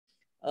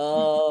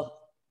Uh,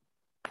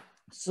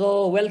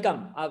 so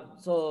welcome.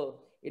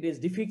 So it is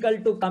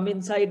difficult to come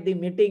inside the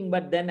meeting,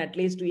 but then at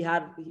least we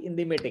are in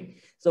the meeting.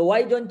 So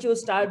why don't you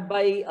start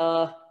by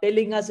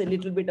telling us a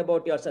little bit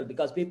about yourself,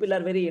 because people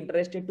are very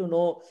interested to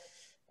know.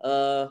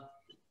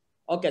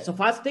 Okay, so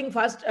first thing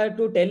first,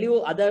 to tell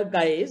you other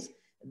guys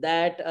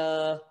that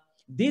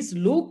this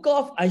look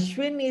of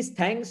Ashwin is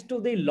thanks to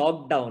the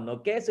lockdown.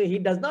 Okay, so he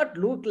does not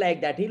look like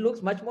that. He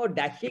looks much more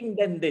dashing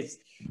than this.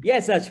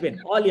 Yes, Ashwin,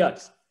 all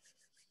yours.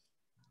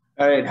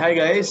 All right. Hi,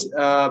 guys.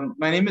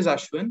 My name is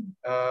Ashwin.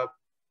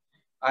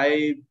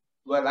 I'm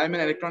an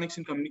electronics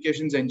and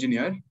communications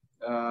engineer.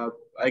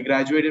 I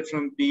graduated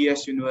from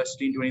PES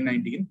University in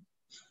 2019.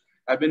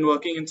 I've been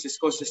working in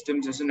Cisco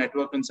systems as a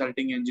network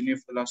consulting engineer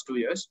for the last 2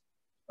 years,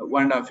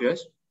 1.5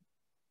 years.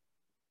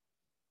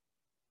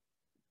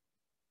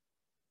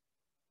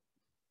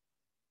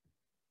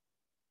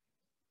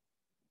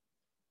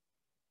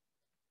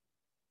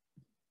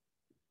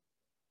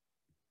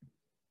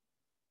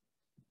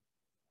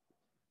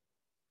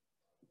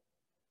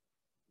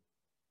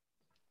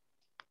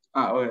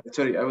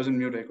 Sorry, I was on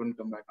mute. I couldn't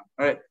come back on.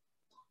 All right.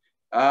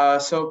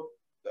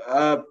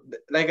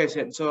 Like I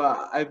said,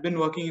 I've been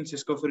working in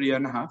Cisco for a year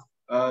and a half.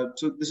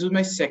 So this was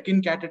my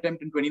second CAT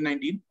attempt in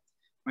 2019.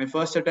 My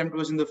first attempt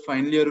was in the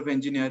final year of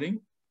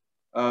engineering,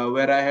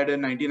 where I had a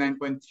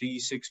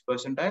 99.36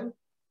 percentile.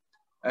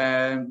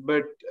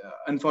 But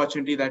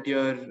unfortunately, that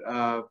year,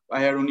 I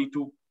had only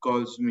 2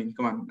 calls. I mean,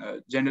 come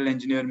on, general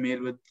engineer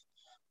male with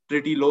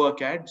pretty low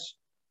ACADS.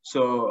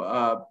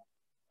 So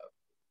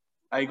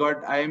I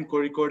got IM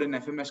Code and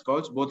FMS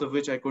calls, both of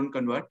which I couldn't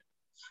convert.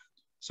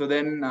 So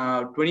then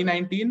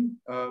 2019,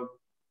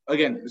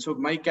 again, so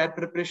my CAT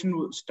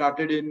preparation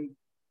started in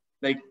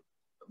like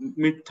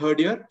mid 3rd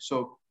year.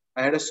 So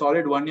I had a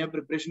solid 1 year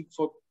preparation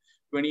for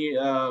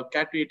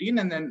CAT 18,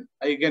 and then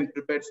I again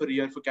prepared for a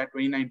year for CAT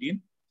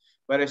 2019,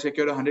 where I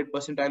secured 100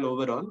 percentile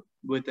overall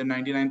with a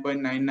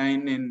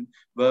 99.99 in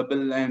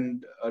verbal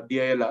and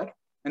DILR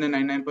and a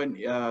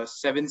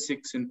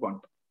 99.76 in quant.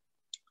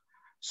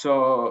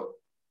 So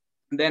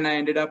then I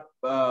ended up,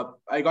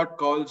 I got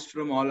calls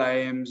from all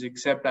IIMs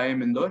except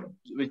IIM Indore,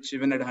 which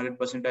even at 100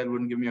 percentile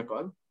wouldn't give me a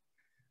call.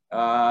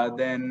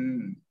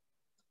 Then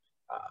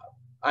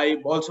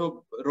I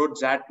also wrote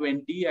ZAT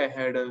 20. I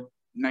had a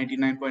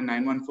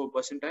 99.914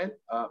 percentile.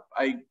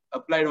 I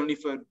applied only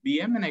for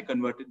BM and I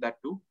converted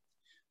that too.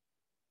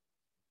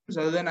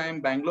 Other than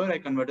IIM Bangalore, I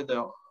converted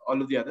all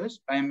of the others.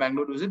 IIM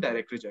Bangalore was a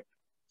direct reject.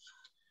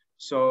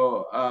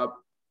 So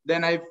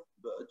then I've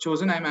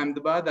chosen IIM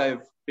Ahmedabad.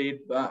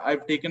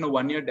 I've taken a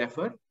 1 year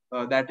defer.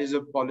 That is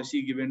a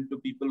policy given to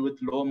people with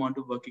low amount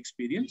of work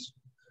experience.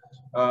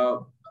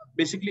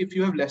 Basically, if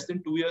you have less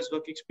than 2 years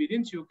work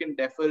experience, you can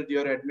defer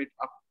your admit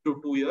up to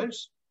 2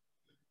 years.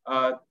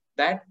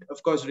 That,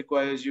 of course,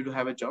 requires you to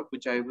have a job,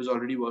 which I was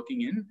already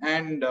working in,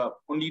 and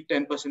only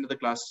 10% of the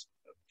class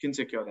can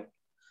secure that.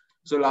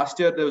 So last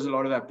year, there was a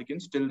lot of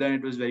applicants. Till then,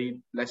 it was very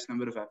less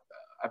number of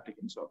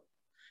applicants. So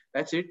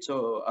that's it.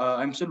 So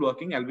I'm still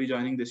working. I'll be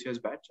joining this year's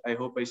batch. I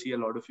hope I see a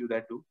lot of you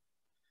there too.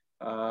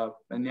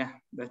 And yeah,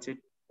 that's it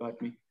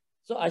about me.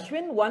 So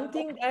Ashwin, one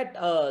thing that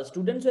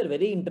students were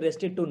very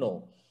interested to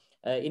know.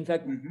 In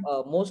fact,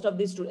 most of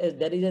these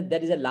there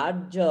is a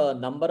large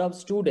number of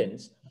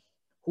students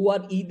who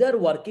are either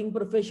working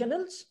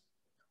professionals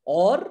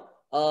or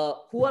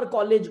who are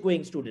college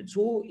going students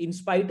who, in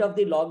spite of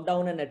the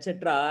lockdown and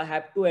etc.,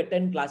 have to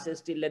attend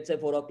classes till, let's say,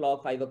 4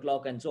 o'clock, 5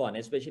 o'clock and so on,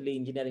 especially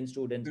engineering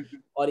students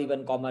or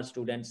even commerce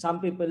students.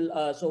 Some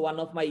people, so one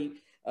of my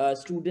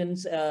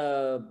students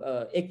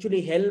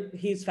actually help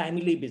his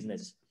family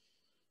business.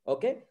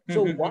 Okay.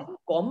 So one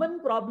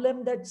common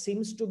problem that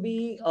seems to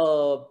be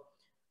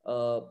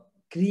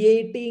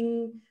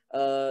creating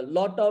a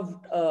lot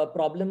of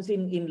problems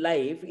in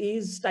life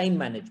is time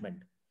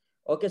management.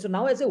 Okay, so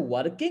now as a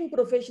working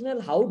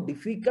professional, how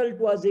difficult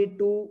was it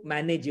to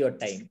manage your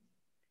time?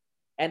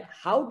 And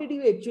how did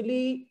you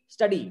actually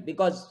study?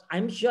 Because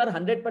I'm sure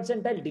 100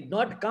 percentile did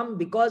not come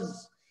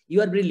because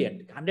you are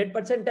brilliant. 100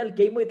 percentile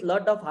came with a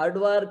lot of hard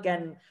work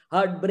and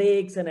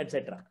heartbreaks and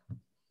etc.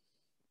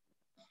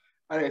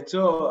 All right.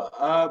 So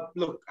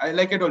look,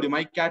 like I told you,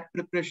 my CAT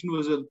preparation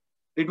was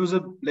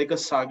like a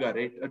saga,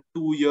 right? A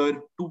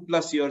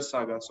 2+ year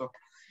saga. So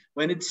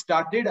when it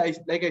started,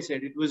 like I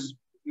said, it was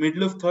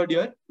middle of 3rd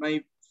year.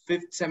 My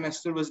 5th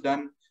semester was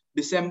done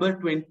December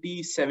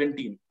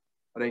 2017,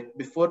 right?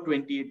 Before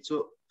 28.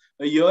 So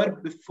a year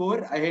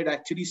before, I had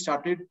actually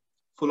started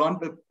full-on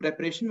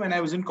preparation when I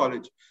was in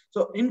college.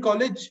 So in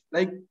college,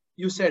 like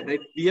you said,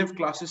 right, we have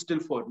classes till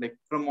 4, like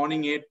from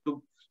morning 8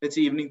 to, let's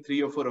say, evening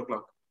 3 or 4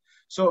 o'clock.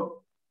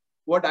 So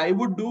what I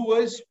would do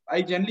was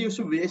I generally used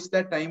to waste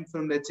that time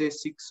from, let's say,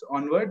 6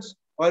 onwards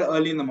or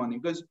early in the morning,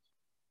 because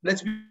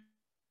let's be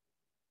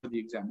for the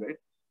exam, right?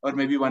 Or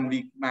maybe 1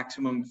 week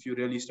maximum if you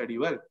really study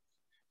well.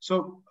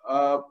 So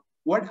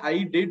what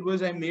I did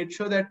was I made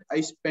sure that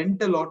I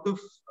spent a lot of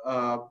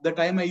the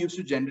time I used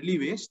to generally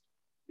waste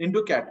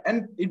into CAT.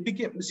 And it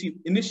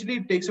initially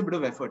it takes a bit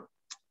of effort.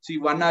 See,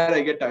 1 hour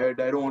I get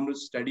tired. I don't want to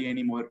study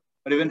anymore.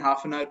 or even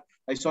half an hour,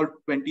 I solved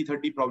 20,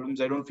 30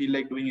 problems I don't feel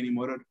like doing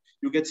anymore, or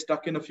you get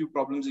stuck in a few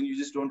problems and you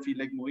just don't feel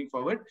like moving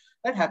forward.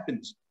 That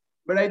happens.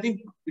 But I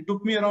think it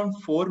took me around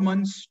 4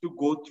 months to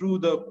go through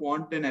the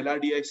quant and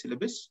LRDI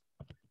syllabus.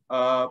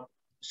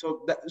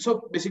 So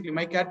basically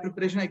my CAT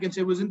preparation, I can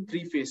say, was in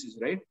 3 phases,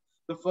 right?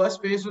 The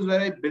first phase was where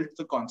I built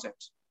the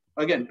concepts.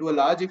 Again, to a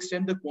large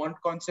extent, the quant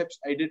concepts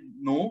I did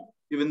know,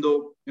 even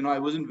though, I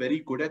wasn't very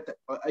good at that.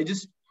 I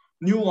just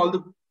knew all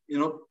the,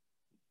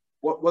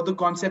 what the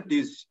concept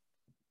is.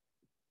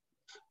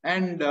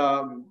 And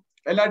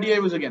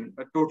LRDI was, again,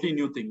 a totally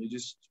new thing. You're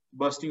just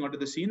bursting onto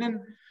the scene.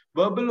 And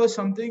verbal was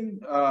something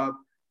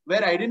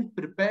where I didn't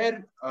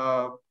prepare,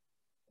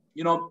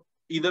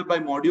 either by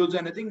modules or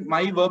anything.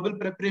 My verbal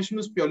preparation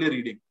was purely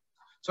reading.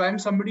 So I'm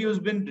somebody who's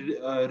been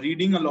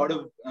reading a lot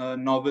of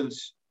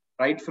novels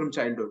right from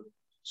childhood.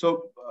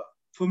 So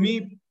for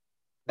me,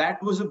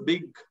 that was a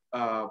big,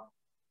 it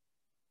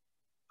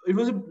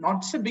was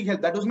not just a big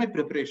help, that was my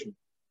preparation,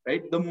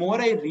 right? The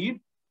more I read,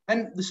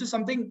 and this is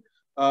something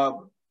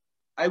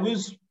I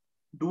was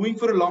doing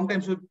for a long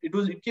time. So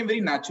it came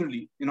very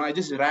naturally. I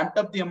just ramped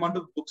up the amount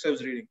of books I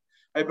was reading.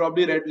 I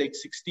probably read like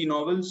 60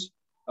 novels,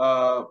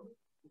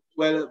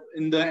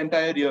 in the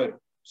entire year.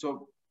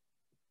 So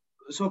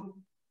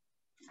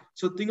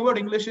thing about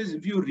English is,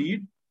 if you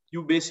read,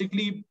 you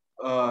basically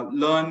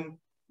learn,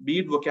 be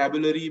it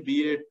vocabulary,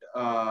 be it,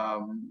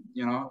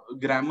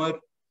 grammar,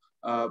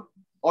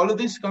 all of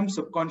this comes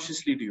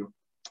subconsciously to you.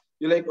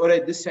 You're like, all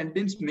right, this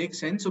sentence makes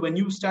sense. So when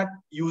you start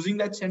using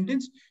that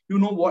sentence, you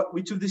know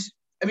which of this,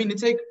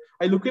 it's like,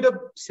 I look at a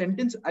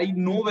sentence, I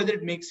know whether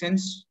it makes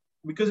sense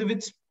because of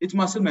its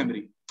muscle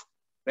memory,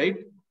 right?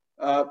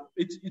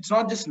 It's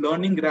not just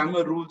learning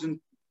grammar rules and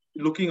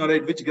looking, all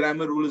right, which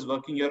grammar rule is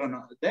working here or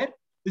not there.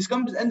 This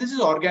comes, and this is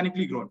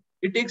organically grown.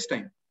 It takes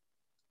time,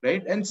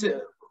 right? And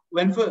so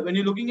when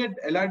you're looking at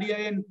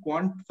LRDI and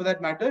quant for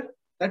that matter,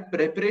 that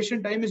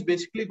preparation time is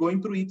basically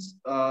going through each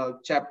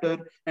chapter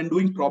and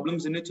doing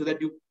problems in it, so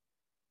that you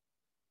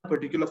a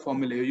particular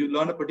formula, you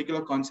learn a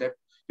particular concept.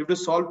 You have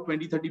to solve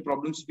 20, 30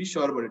 problems to be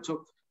sure about it.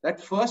 So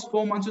that first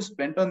 4 months is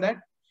spent on that.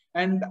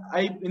 And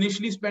I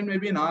initially spent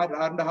maybe an hour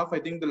and a half. I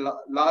think the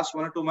last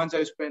 1 or 2 months I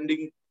was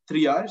spending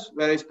 3 hours,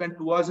 where I spent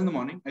 2 hours in the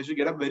morning. I used to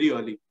get up very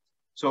early.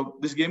 So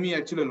this gave me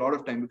actually a lot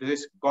of time, because I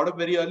got up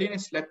very early and I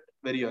slept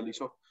very early.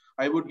 So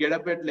I would get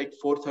up at like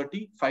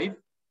 4:30, 5.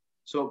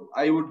 So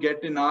I would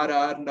get an hour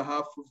and a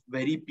half of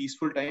very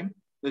peaceful time.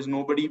 There's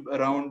nobody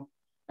around.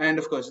 And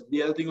of course,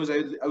 the other thing was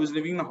I was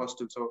living in a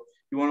hostel. So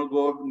you want to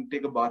go up and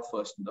take a bath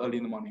first early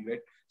in the morning, right?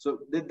 So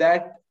did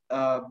that,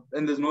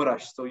 and there's no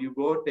rush. So you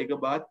go take a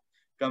bath,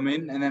 come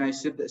in, and then I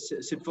sit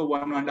for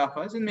 1.5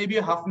 hours, and maybe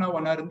a half an hour,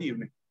 1 hour in the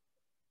evening.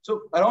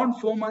 So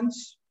around 4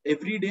 months,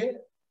 every day,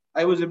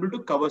 I was able to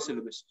cover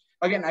syllabus.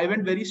 Again, I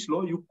went very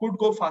slow. You could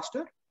go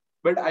faster,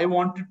 but I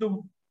wanted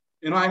to,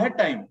 I had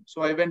time.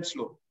 So I went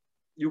slow.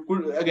 You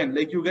could, again,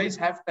 like, you guys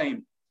have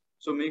time.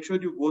 So make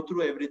sure you go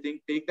through everything,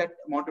 take that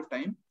amount of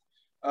time,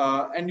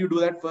 and you do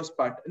that first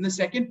part. And the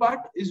second part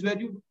is where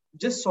you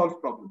just solve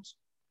problems,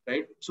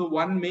 right? So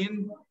one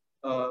main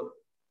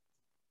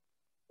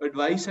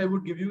advice I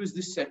would give you is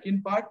this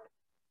second part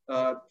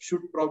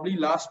should probably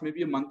last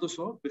maybe a month or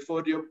so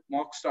before your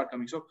mocks start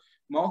coming. So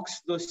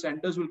mocks, the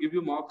centers will give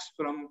you mocks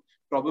from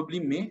probably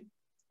May,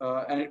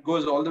 and it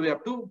goes all the way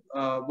up to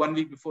 1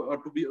 week before, or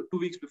 2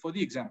 weeks before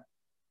the exam.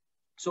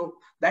 So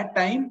that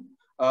time,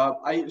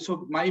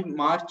 so my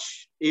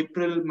March,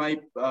 April, my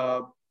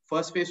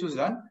first phase was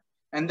done.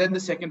 And then the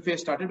second phase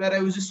started, where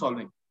I was just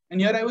solving.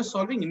 And here I was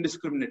solving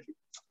indiscriminately.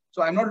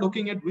 So I'm not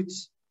looking at which,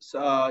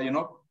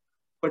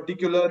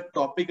 particular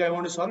topic I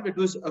want to solve. It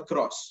was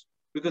across,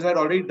 because I had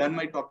already done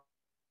my topic.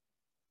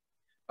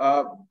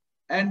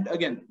 And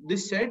again,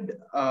 this said,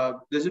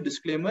 there's a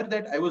disclaimer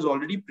that I was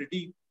already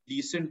pretty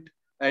decent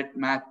at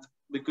math,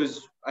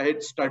 because I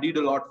had studied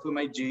a lot for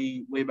my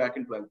JEE way back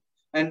in 12th.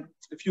 And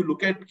if you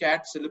look at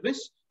CAT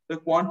syllabus, the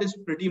quant is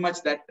pretty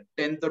much that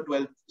 10th or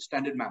 12th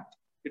standard math.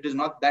 It is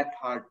not that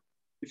hard.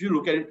 If you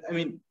look at it,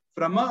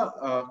 from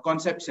a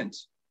concept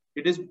sense,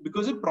 it is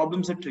because the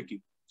problems are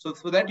tricky. So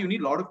for that, you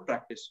need a lot of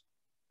practice,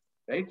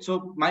 right?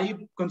 So my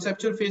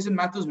conceptual phase in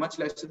math was much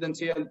lesser than,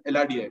 say,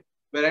 LRDI,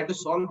 where I had to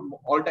solve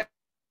all time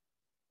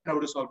how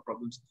to solve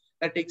problems.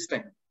 That takes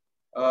time.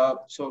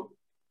 So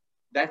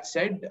that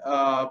said,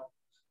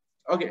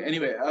 okay,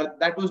 anyway,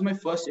 that was my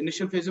first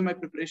initial phase of my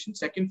preparation.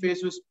 Second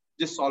phase was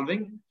just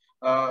solving.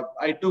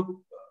 I took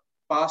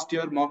past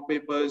year mock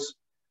papers.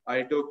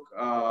 I took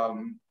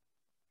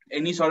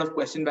any sort of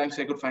question banks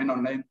I could find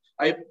online.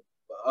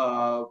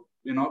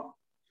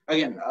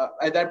 Again,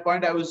 at that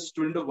point, I was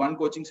student of one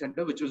coaching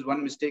center, which was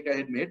one mistake I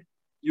had made.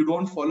 You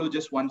don't follow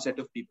just one set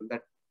of people.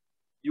 That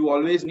you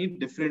always need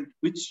different,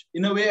 which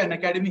in a way,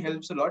 Unacademy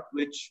helps a lot,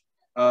 which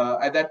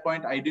at that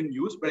point I didn't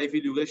use, but I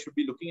feel you guys should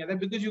be looking at that,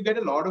 because you get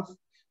a lot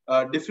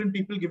of different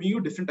people giving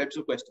you different types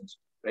of questions,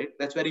 right?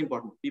 That's very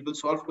important. People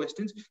solve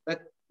questions.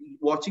 That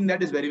watching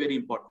that is very, very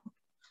important.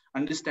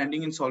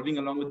 Understanding and solving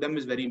along with them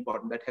is very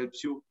important. That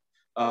helps you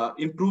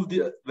improve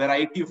the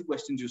variety of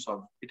questions you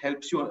solve. It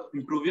helps you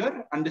improve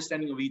your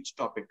understanding of each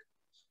topic.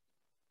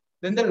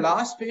 Then the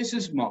last phase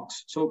is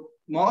mocks. So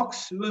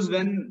mocks was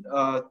when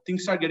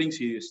things start getting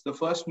serious. The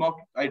first mock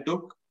I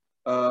took,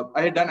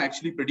 I had done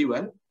actually pretty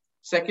well.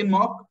 Second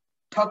mock,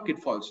 it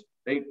falls.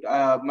 Right,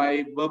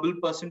 my verbal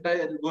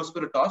percentile goes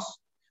for a toss.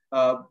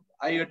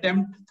 I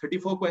attempt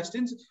 34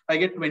 questions. I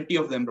get 20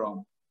 of them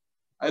wrong.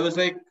 I was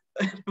like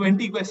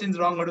 20 questions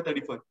wrong out of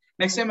 34.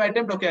 Next time I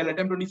attempt, okay, I'll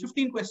attempt only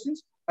 15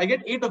 questions. I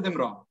get 8 of them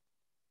wrong.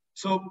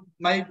 So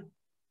my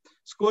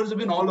scores have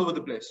been all over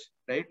the place,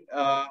 right?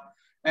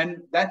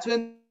 And that's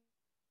when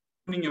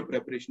your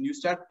preparation, you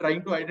start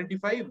trying to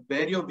identify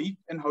where you're weak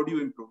and how do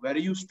you improve, where are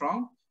you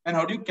strong and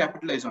how do you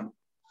capitalize on it.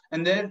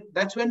 And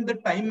that's when the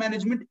time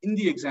management in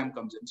the exam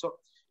comes in. So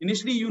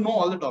initially, you know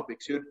all the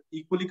topics, you're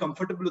equally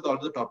comfortable with all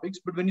the topics,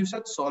 but when you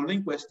start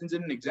solving questions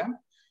in an exam,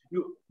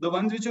 the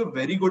ones which you're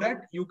very good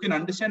at, you can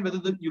understand whether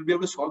you'll be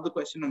able to solve the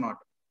question or not.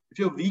 If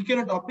you're weak in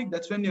a topic,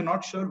 that's when you're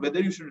not sure whether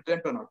you should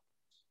attempt or not.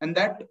 And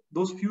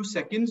those few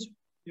seconds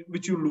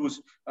which you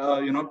lose,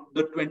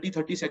 the 20,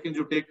 30 seconds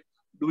you take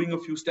doing a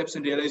few steps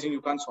and realizing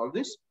you can't solve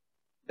this,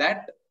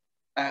 that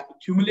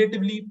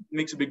cumulatively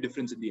makes a big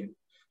difference at the end.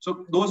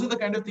 So those are the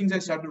kind of things I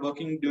started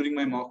working during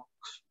my mock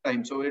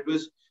time. So it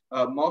was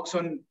mocks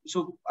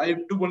so I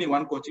took only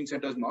one coaching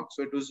center's mock.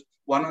 So it was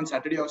one on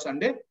Saturday or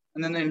Sunday.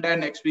 And then the entire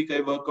next week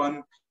I work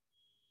on,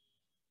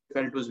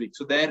 felt it was weak.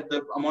 So there,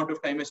 the amount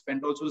of time I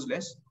spent also was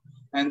less.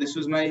 And this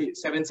was my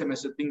 7th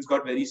semester. Things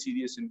got very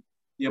serious and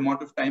the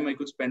amount of time I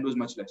could spend was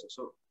much lesser.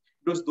 So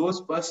it was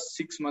those first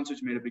 6 months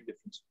which made a big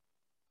difference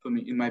for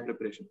me in my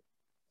preparation.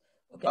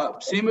 Okay.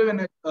 Same way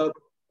when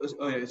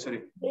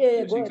sorry.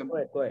 Yeah,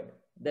 go ahead.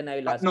 Then I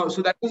will ask. No,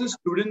 so that was a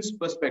student's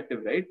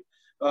perspective, right?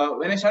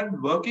 When I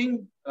started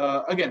working,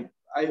 again,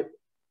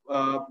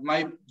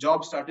 my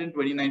job started in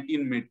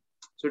 2019 mid.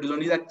 So it was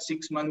only that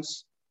 6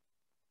 months.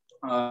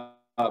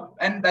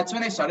 And that's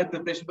when I started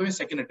preparation for my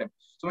second attempt.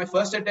 So my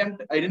first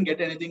attempt, I didn't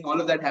get anything. All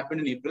of that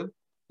happened in April.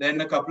 Then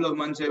a couple of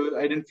months,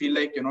 I didn't feel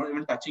like,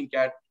 even touching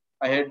CAT.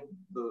 I had,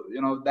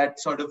 that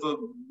sort of a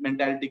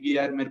mentality, ki,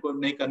 yaar, mere ko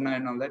nahi karna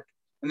and all that.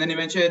 And then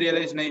eventually I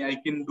realized, I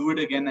can do it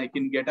again. I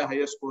can get a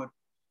higher score.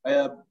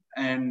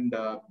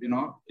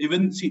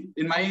 Even see,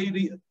 in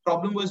my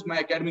problem was my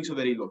academics were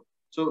very low.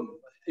 So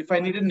if I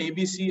needed an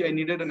ABC, I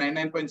needed a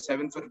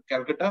 99.7 for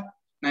Calcutta,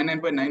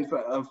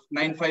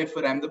 99.95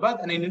 for Ahmedabad,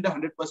 and I needed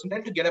 100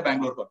 percentile to get a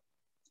Bangalore call.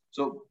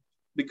 So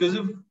because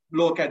of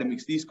low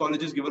academics, these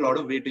colleges give a lot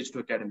of weightage to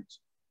academics.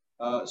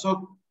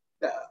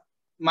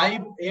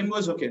 My aim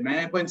was, okay,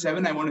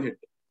 99.7, I want to hit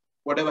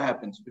whatever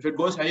happens. If it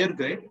goes higher,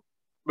 great,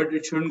 but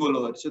it shouldn't go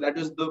lower. So that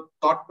was the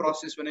thought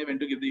process when I went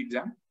to give the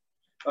exam.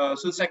 So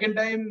the second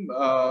time,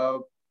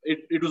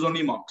 it was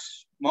only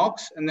mocks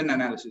and then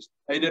analysis.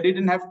 I really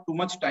didn't have too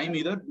much time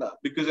either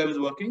because I was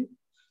working.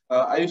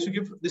 I used to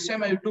give, this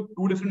time I took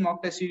 2 different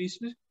mock test series.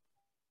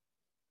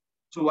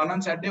 So one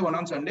on Saturday, one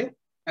on Sunday.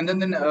 And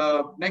then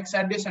next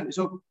Saturday, Sunday.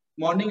 So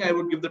morning, I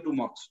would give the 2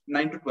 mocks,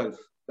 9 to 12.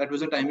 That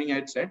was the timing I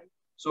had set.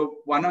 So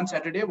one on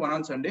Saturday, one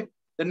on Sunday.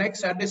 The next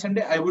Saturday,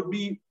 Sunday, I would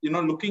be,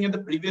 looking at the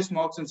previous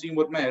mocks and seeing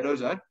what my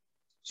errors are.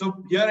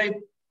 So here I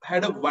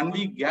had a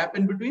 1-week gap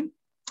in between.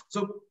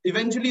 So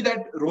eventually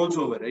that rolls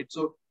over, right?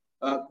 So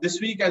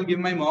this week I'll give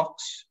my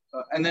mocks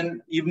and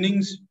then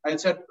evenings I'll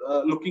start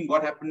looking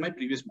what happened in my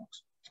previous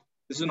mocks.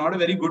 This is not a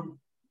very good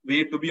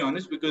way, to be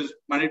honest, because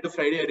Monday to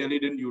Friday I really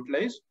didn't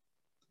utilize.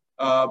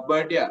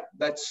 But yeah,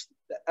 that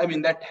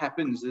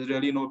happens. There's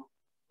really no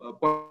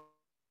point.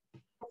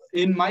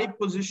 In my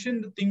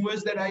position, the thing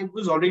was that I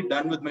was already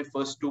done with my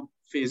first 2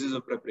 phases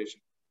of preparation.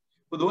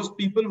 For those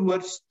people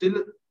who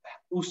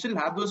still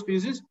have those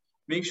phases,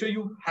 make sure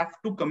you have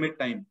to commit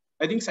time.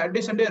 I think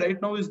Saturday, Sunday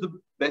right now is the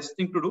best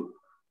thing to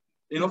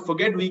do.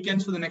 Forget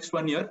weekends for the next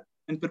 1 year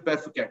and prepare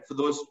for CAT. For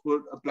those who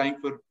are applying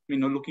for,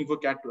 looking for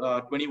CAT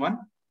 21,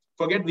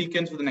 forget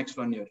weekends for the next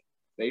 1 year,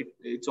 right?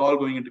 It's all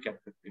going into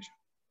CAT preparation.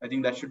 I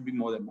think that should be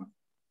more than one.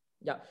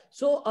 Yeah.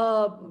 So,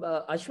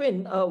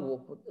 Ashwin,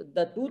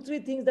 the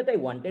 2-3 things that I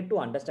wanted to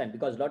understand,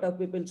 because a lot of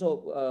people,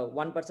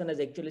 one person has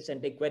actually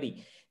sent a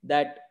query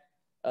that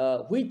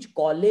which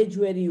college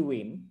were you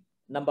in,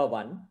 number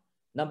 1.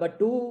 Number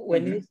 2,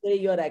 when you say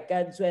your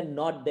acads were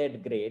not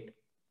that great,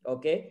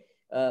 okay,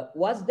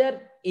 was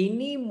there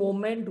any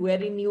moment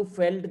wherein you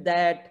felt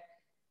that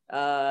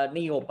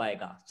nahi ho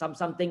paega,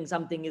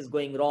 something is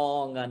going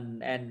wrong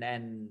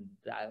and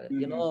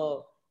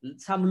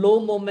some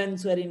low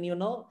moments wherein,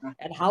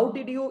 and how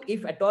did you,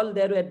 if at all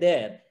there were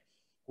there,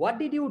 what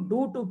did you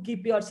do to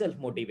keep yourself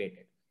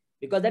motivated?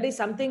 Because that is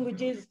something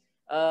which is,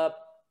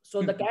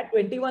 so the CAT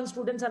 21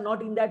 students are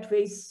not in that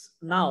phase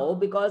now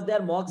because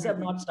their mocks have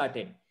not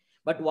started.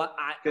 But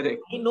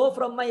I know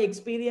from my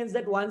experience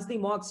that once the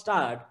mocks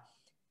start,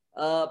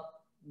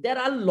 there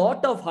are a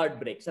lot of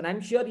heartbreaks. And I'm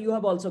sure you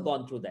have also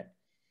gone through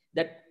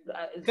that.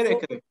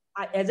 Correct.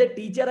 As a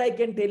teacher, I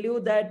can tell you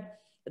that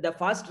the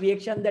first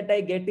reaction that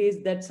I get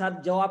is that sir,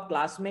 जो आप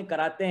class में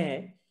कराते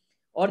हैं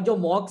और जो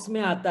mocks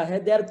में आता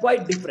है, they are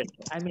quite different.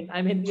 I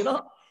mean,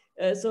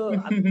 So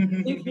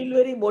we feel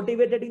very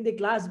motivated in the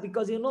class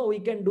because, you know, we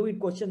can do it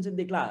questions in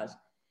the class.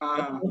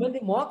 But when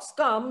the mocks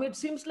come, it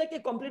seems like a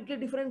completely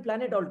different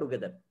planet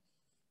altogether.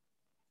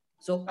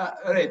 So,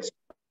 right.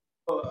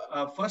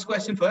 So, first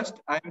question first.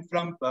 I'm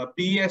from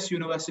PES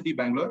University,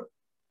 Bangalore,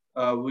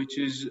 which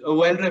is a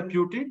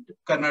well-reputed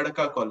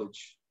Karnataka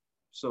college.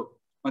 So,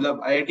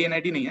 IIT and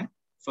IT nahi hai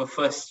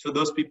for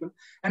those people,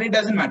 and it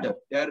doesn't matter.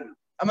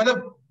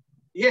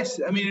 Yes,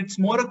 I mean it's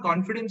more a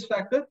confidence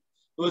factor.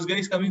 Those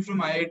guys coming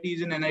from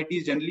IITs and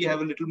NITs generally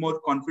have a little more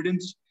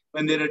confidence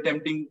when they're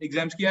attempting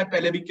exams. कि यार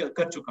पहले भी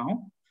कर चुका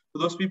हूँ.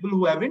 So those people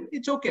who haven't,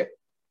 it's okay.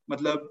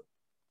 मतलब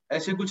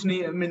ऐसे कुछ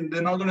नहीं. I mean,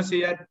 they're not going to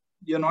say यार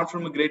you're not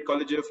from a great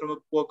college, you're from a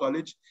poor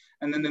college,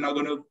 and then they're not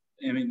going to.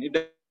 I mean, it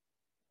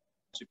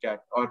to CAT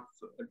or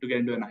to get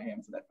into an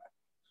IIM for that matter.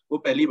 वो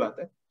पहली बात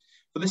है.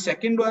 For the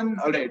second one,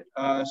 all right.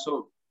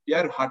 So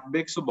यार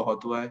heartbreaks तो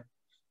बहुत हुआ है.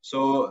 So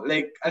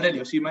like I'll tell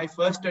you, see my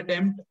first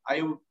attempt,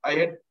 I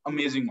had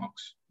amazing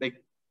marks. Like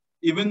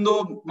even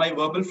though my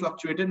verbal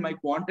fluctuated, my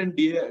quant and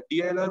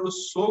DLR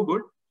was so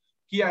good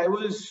that I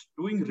was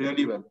doing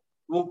really well.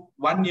 So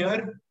 1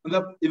 year,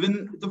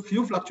 even the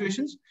few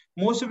fluctuations,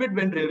 most of it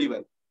went really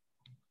well.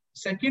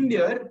 Second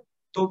year,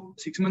 so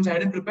 6 months I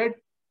hadn't prepared.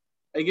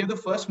 I gave the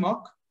first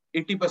mock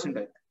 80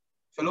 percentile.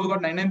 Fellow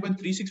got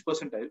 99.36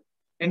 percentile.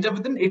 Ends up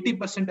with an 80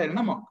 percentile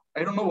na mock.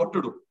 I don't know what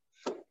to do.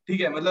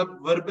 ठीक है, मतलब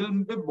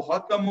verbal पे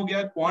बहुत कम हो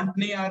गया, quant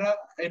नहीं आ रहा,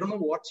 I don't know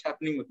what's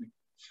happening with me.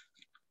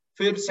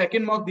 फिर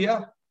सेकंड मॉक दिया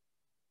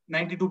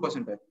 92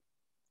 परसेंटाइल,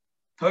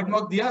 थर्ड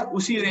मॉक दिया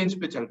उसी रेंज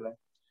पे चल रहा है.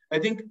 I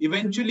think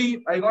eventually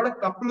I got a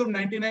couple of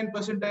 99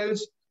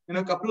 percentiles in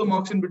a couple of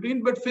मॉक्स in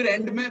between, but फिर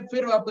एंड में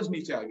फिर वापस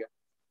नीचे आ गया.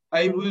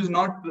 I was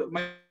not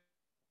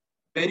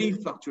very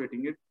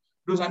fluctuating, it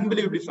was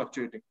unbelievably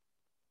fluctuating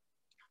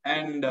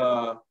and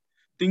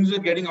things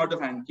were getting out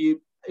of hand. कि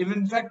even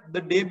in fact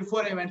the day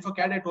before I went for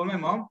CAT, I told my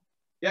mom,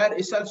 yaar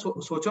is saal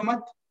socho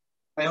mat,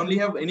 I have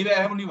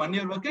only 1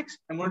 year work ex,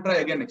 I'm going to try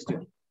again next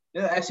year.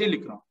 Aise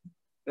likh raha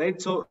hu,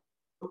 right? So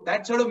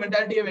that sort of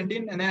mentality I went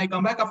in, and then I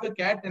come back after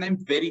CAT and I'm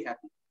very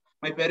happy.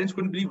 My parents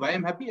couldn't believe why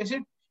I'm happy. I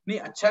said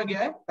nahi acha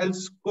gaya hai, I'll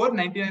score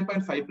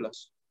 99.5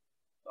 plus.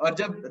 और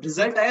जब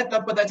result आया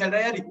तब पता चल रहा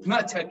है यार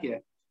इतना अच्छा किया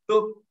है.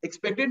 तो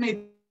expected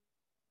nahi,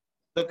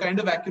 the kind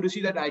of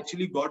accuracy that I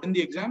actually got in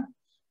the exam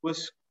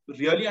was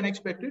really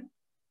unexpected.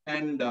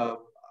 And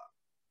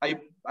I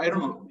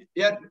don't know.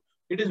 Yeah,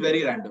 it is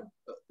very random.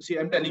 See,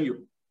 I'm telling you,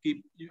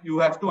 you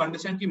have to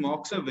understand that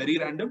mocks are very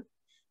random.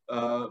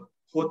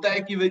 होता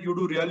है कि you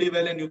do really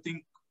well and you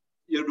think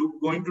you're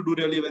going to do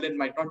really well and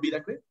might not be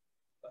that way.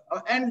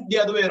 And the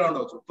other way around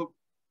also. So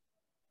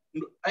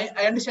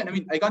I understand. I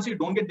mean, I can't say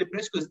don't get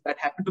depressed because that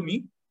happened to me.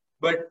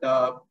 But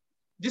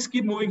just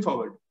keep moving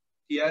forward.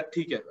 Yeah,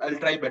 ठीक है, I'll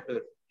try better.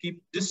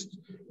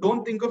 Just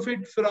don't think of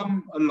it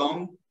from a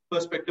long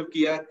perspective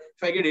कि यार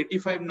if I get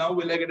 85 now,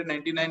 will I get a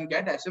 99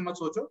 CAT? ऐसे मत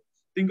सोचो.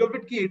 Think of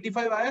it कि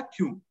 85 आया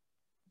क्यों?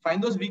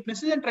 Find those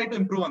weaknesses and try to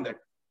improve on that.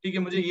 ठीक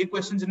है, मुझे ये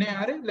questions नहीं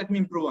आ रहे, let me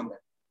improve on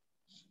that.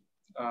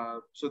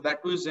 So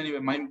that was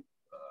anyway mine,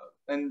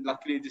 and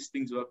luckily these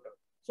things worked out.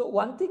 So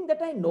one thing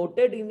that I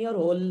noted in your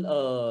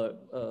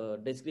whole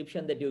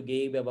description that you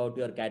gave about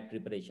your CAT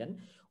preparation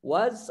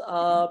was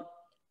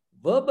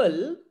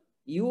verbal.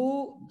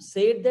 You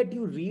said that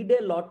you read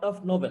a lot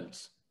of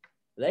novels.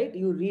 Right,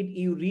 you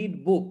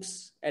read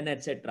books and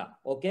etc.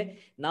 Okay,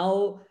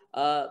 now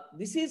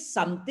this is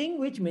something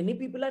which many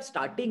people are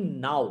starting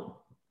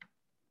now.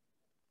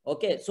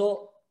 Okay,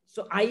 so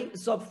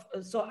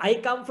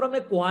I come from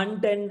a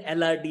quant and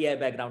LRDI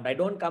background. I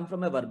don't come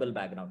from a verbal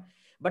background,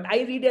 but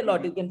I read a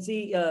lot. You can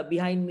see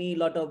behind me a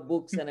lot of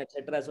books and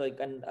etc. So I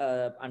can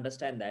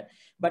understand that.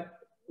 But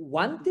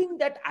one thing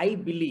that I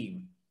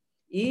believe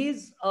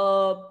is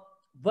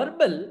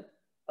verbal,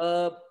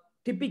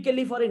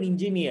 typically for an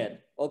engineer,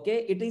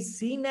 okay, it is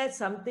seen as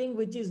something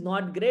which is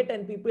not great,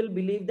 and people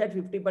believe that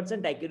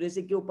 50%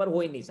 accuracy के ऊपर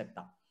हो ही नहीं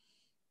सकता.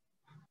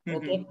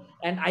 Okay,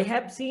 and I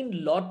have seen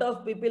lot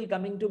of people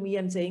coming to me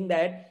and saying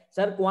that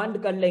sir quant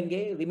कर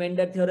लेंगे,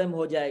 remainder theorem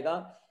हो जाएगा,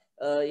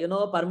 you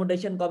know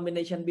permutation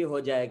combination भी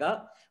हो जाएगा,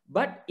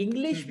 but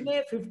English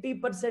में 50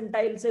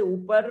 percentile से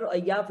ऊपर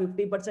या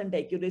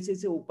 50% accuracy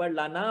से ऊपर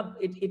लाना,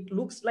 it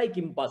looks like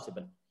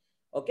impossible.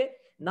 Okay,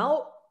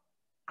 now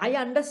I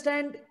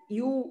understand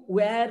you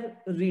were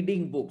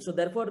reading books, so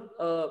therefore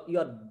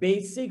your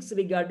basics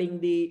regarding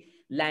the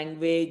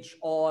language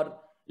or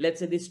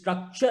let's say the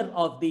structure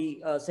of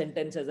the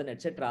sentences and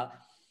etc.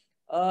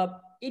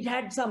 It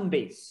had some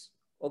base.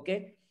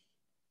 Okay,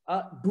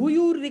 do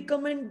you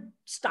recommend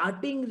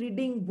starting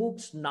reading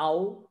books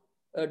now?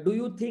 Do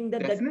you think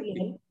that Definitely. that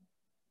will help?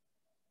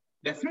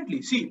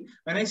 Definitely. See,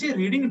 when I say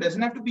reading, it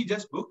doesn't have to be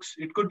just books.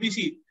 It could be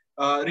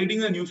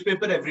reading a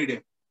newspaper every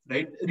day.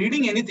 Right?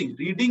 Reading anything,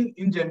 reading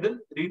in general,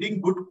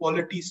 reading good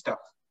quality stuff.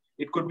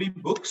 It could be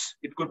books,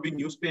 it could be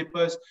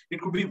newspapers,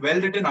 it could be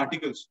well-written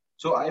articles.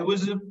 So I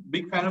was a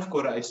big fan of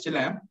Quora, I still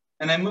am,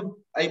 and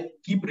I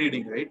keep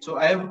reading, right? So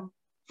I have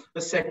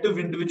a set of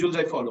individuals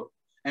I follow,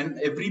 and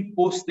every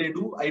post they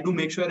do, I do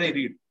make sure I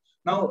read.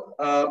 Now,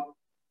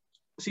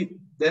 see,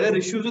 there are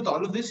issues with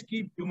all of this.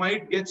 You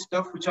might get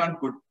stuff which aren't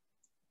good.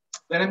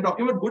 When I'm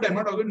talking about good, I'm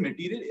not talking about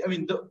material. I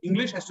mean, the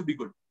English has to be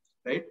good,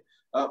 right?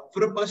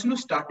 For a person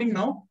who's starting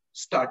now,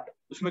 start.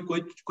 Usme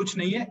kuch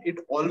nahi hai. It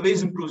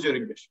always improves your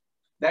English.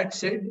 That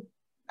said,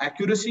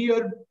 accuracy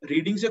or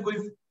reading se koi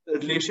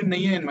relation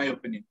nahi hai, in my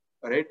opinion.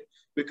 All right?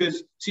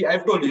 Because, see,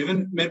 I've told you,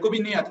 even mereko bhi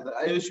nahi aata tha.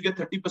 I used to get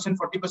 30%,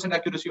 40%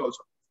 accuracy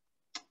also.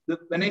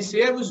 When I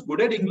say I was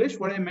good at English,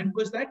 what I meant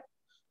was that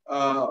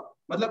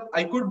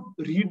I could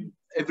read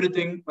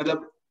everything.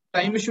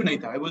 Time issue nahi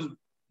tha. I was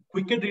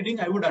quick at reading.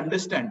 I would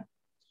understand.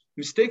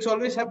 Mistakes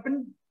always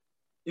happen,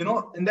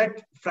 in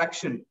that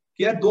fraction.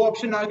 Here, two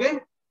options aa gaye,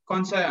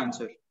 kaun sa hai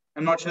answer?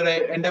 I'm not sure. I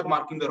end up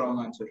marking the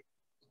wrong answer,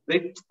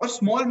 right? Or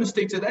small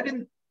mistakes like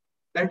that.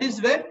 That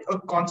is where a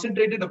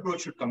concentrated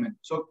approach should come in.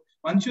 So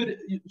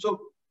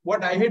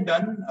what I had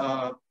done,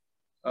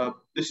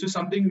 this is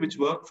something which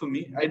worked for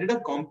me. I did a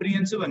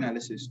comprehensive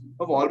analysis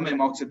of all my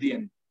mocks at the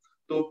end.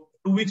 So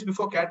 2 weeks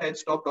before CAT, I had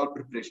stopped all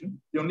preparation.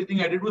 The only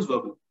thing I did was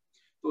verbal.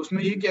 So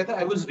usme ye kya tha,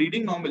 I was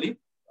reading normally,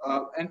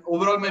 and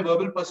overall my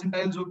verbal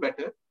percentiles were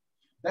better.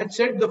 That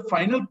said, the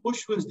final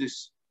push was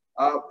this.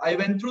 I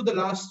went through the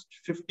last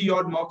 50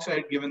 odd mocks I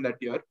had given that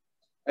year.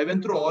 I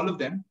went through all of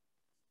them.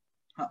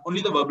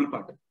 Only the verbal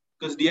part.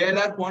 Because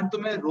DILR quant to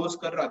main roz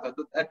kar raha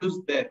tha, that was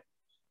there.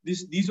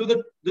 This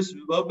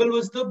verbal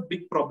was the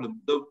big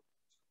problem.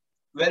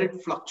 Where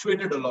it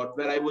fluctuated a lot,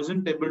 where I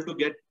wasn't able to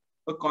get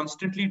a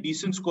constantly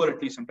decent score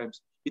at least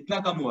sometimes.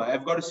 Itna kam hua,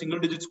 I've got a single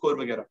digit score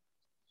vagera.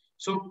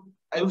 So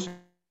I was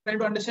trying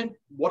to understand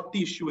what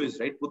the issue is,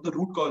 right? What the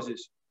root cause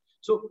is.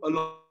 So a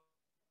lot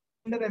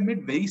I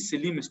made very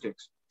silly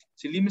mistakes.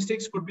 Silly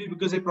mistakes could be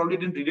because I probably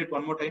didn't read it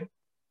one more time.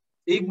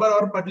 Ek baar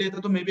aur padh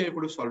leta, to maybe I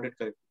could have solved it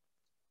correctly.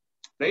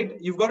 Right?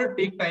 You've got to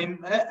take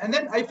time. And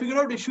then I figured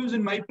out issues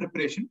in my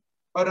preparation,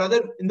 or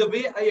rather in the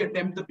way I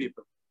attempt the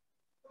paper.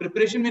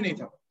 Preparation mein nahi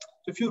tha.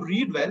 So if you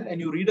read well and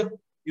you read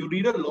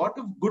a lot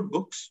of good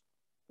books,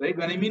 right?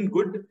 When I mean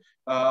good,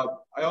 I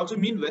also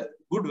mean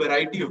good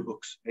variety of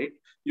books, right?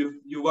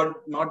 You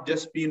got not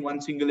just be in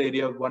one single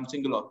area of one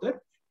single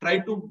author. Try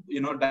to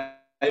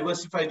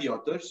diversify the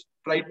authors.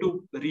 Try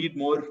to read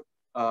more,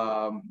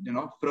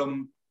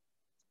 from,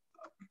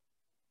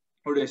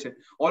 what do I say,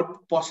 all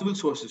possible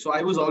sources. So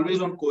I was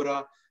always on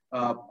Quora.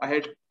 I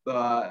had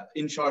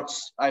in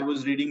shorts. I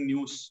was reading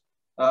news.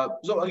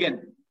 So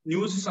again,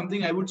 news is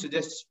something I would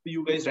suggest for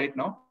you guys right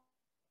now.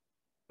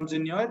 Comes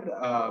in your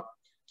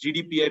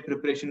GDPI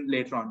preparation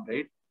later on,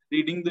 right?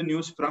 Reading the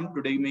news from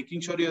today,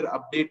 making sure you're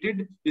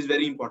updated is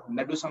very important.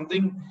 That was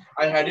something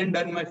I hadn't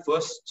done in my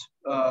first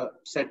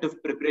set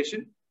of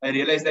preparation. I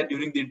realized that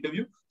during the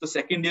interview. The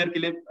second year,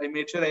 I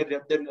made sure I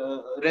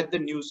read the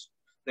news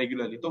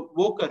regularly. So,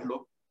 wo kar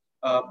lo.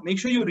 Make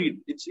sure you read.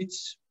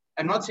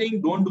 I'm not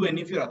saying don't do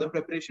any of your other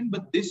preparation,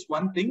 but this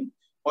one thing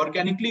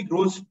organically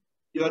grows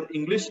your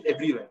English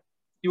everywhere.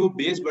 Your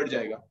base बढ़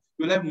जाएगा.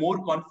 You'll have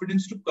more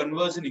confidence to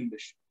converse in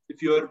English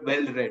if you're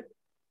well read,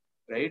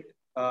 right?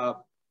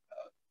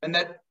 And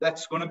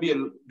that's going to be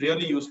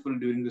really useful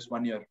during this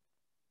 1 year.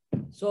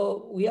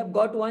 So we have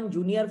got one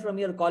junior from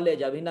your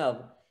college,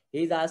 Abhinav.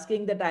 He is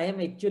asking that I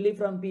am actually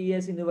from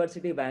PES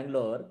University,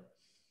 Bangalore.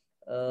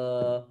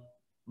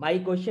 My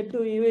question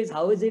to you is,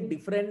 how is it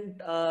different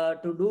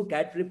to do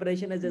CAT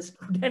preparation as a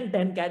student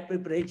and CAT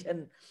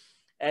preparation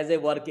as a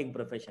working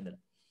professional?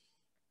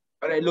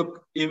 All right,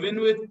 look, even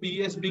with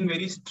PES being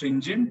very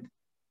stringent,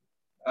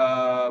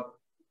 I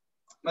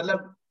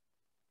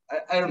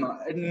don't know.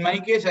 In my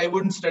case, I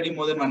wouldn't study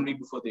more than 1 week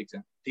before the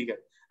exam.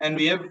 And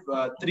we have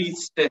 3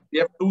 tests. We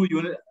have 2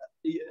 unit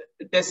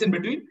tests in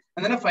between,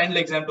 and then a final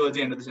exam towards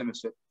the end of the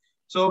semester.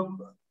 So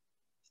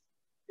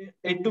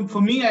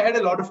for me, I had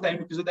a lot of time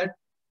because of that.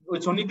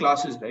 It's only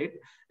classes, right?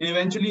 And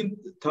eventually,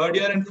 3rd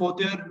year and 4th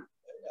year,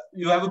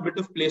 you have a bit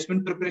of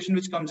placement preparation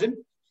which comes in.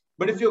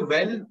 But if you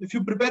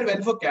prepare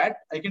well for CAT,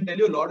 I can tell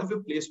you a lot of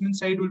your placement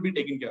side will be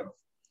taken care of.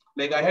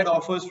 Like I had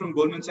offers from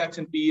Goldman Sachs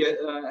and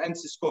and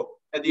Cisco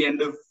at the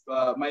end of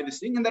my this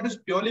thing, and that was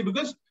purely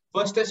because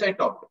first test I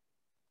topped.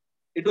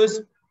 It was,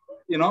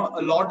 a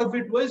lot of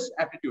it was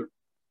aptitude.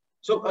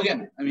 So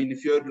again, I mean,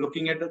 if you're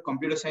looking at a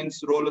computer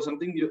science role or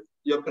something,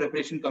 your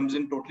preparation comes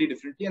in totally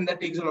differently, and that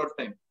takes a lot of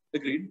time.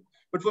 Agreed.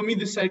 But for me,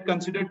 this I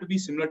consider to be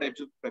similar types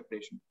of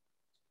preparation.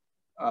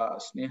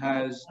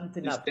 Sneha is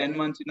 10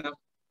 months enough?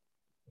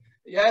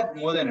 Yeah,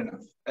 more than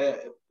enough.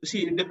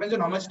 See, it depends on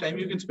how much time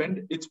you can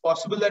spend. It's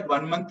possible that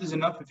 1 month is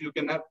enough if you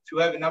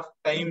have enough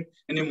time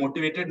and you're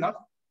motivated enough.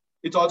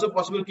 It's also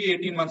possible that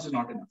 18 months is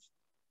not enough.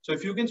 So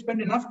if you can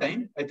spend enough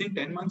time, I think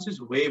 10 months is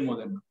way more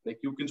than enough. Like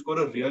you can score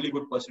a really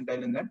good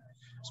percentile in that.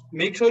 So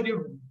make sure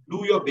you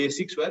do your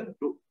basics well.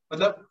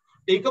 I'll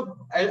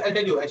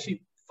tell you,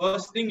 actually,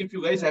 first thing, if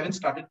you guys haven't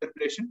started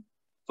preparation,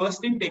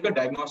 first thing, take a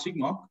diagnostic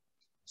mock.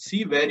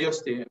 See where you're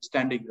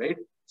standing, right?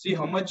 See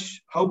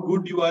how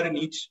good you are in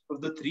each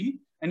of the 3,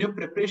 and your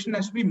preparation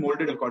has to be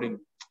molded accordingly.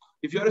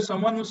 If you're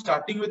someone who's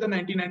starting with a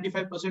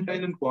 90-95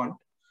 percentile in quant,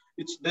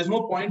 there's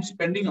no point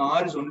spending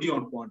hours only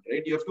on quant,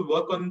 right? You have to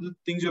work on the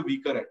things you're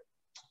weaker at.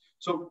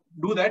 So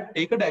do that,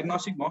 take a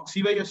diagnostic mock,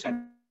 see where you're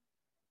standing.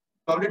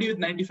 Already with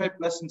 95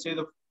 plus and say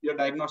your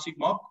diagnostic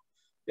mock,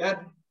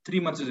 yeah, 3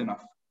 months is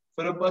enough.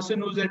 For a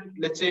person who's at,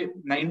 let's say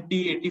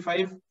 90,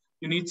 85,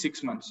 you need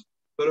 6 months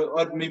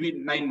or maybe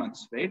 9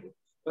 months, right?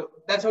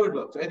 That's how it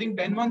works. I think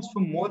 10 months for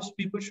most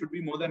people should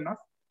be more than enough.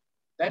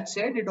 That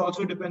said, it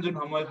also depends on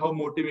how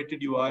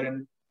motivated you are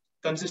and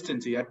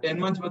consistency. At 10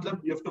 months,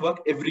 you have to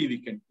work every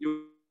weekend.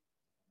 You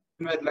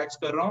relax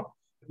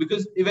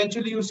because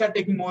eventually you start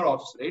taking more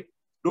offs, right?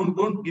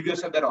 Don't give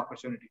yourself that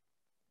opportunity.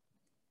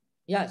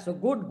 Yeah, so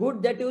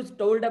good that you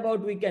told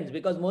about weekends,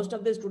 because most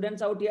of the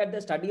students out here, they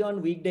study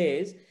on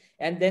weekdays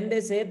and then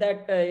they say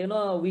that,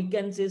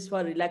 weekends is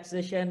for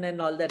relaxation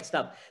and all that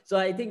stuff. So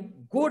I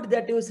think good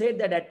that you said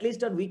that at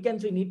least on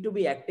weekends, we need to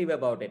be active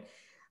about it.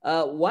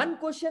 One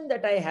question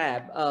that I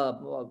have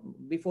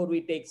before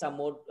we take some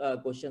more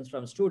questions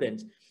from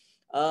students,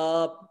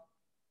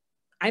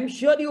 I'm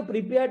sure you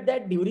prepared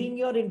that during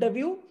your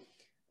interview,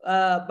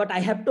 but I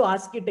have to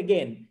ask it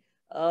again.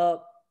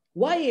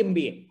 Why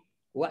MBA?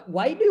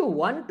 Why do you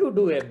want to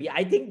do MBA?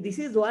 I think this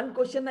is one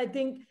question. I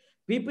think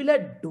people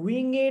are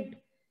doing it.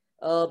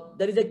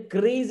 There is a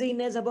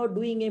craziness about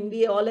doing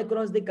MBA all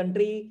across the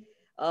country.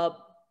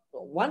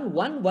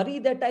 One worry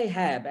that I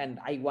have, and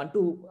I want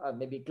to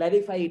maybe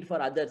clarify it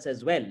for others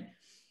as well.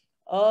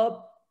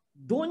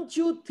 Don't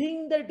you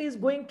think that is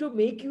going to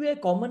make you a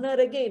commoner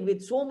again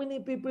with so many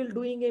people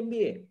doing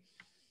MBA?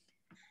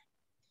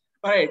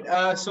 All right.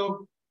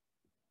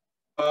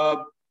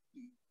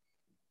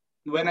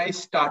 When I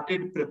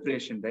started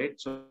preparation, right?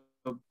 So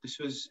this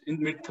was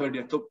in mid third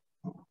year. So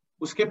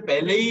uske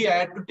pehle hi I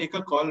had to take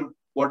a call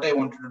what I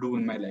wanted to do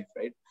in my life,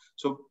 right?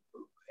 So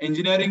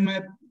engineering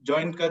mein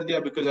join kar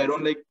diya because I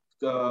don't like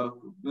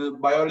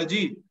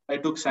biology. I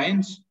took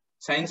science.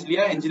 Science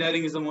liya.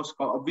 Engineering is the most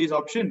obvious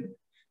option.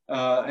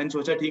 And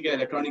socha theek hai,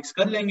 electronics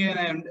kar lenge, and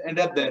I ended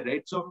up there,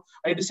 right? So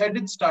I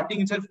decided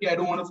starting itself I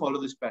don't want to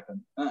follow this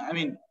pattern. I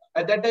mean,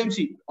 at that time,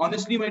 see,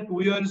 honestly, my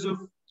 2 years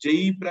of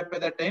JEE prep at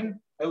that time,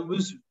 I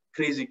was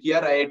crazy.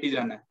 Yaar, IIT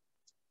jana hai.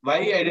 Why?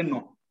 I didn't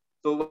know.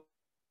 So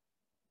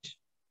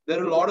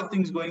there are a lot of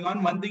things going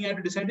on. One thing I had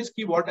to decide is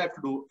what I have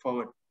to do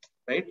forward,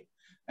 right?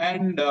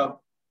 And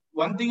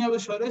one thing I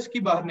was sure is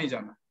bahar nahi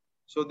jana.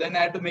 So then I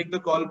had to make the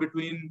call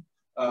between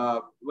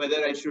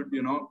whether I should,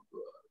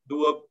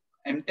 do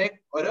a MTech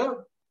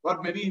or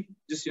maybe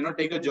just,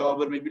 take a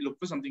job or maybe look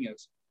for something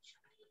else.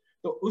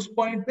 So us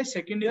point pe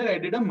second year I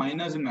did a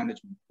minors in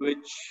management,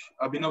 which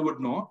Abhinav would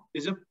know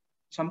is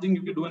something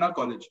you could do in our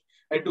college.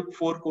 I took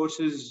 4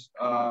 courses.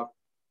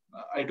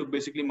 I took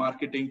basically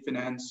marketing,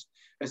 finance,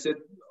 I said,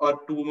 or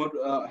 2 more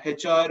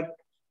HR,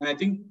 and I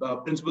think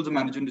principles of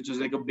management, which is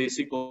like a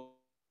basic.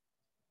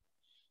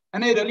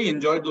 And I really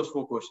enjoyed those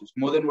 4 courses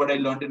more than what I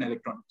learned in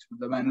electronics.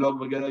 The analog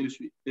vagara used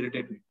to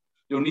irritate me.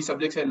 The only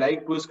subjects I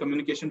liked was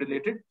communication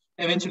related.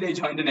 Eventually, I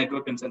joined a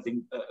network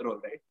consulting role,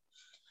 right?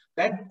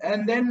 That,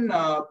 and then,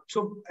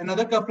 so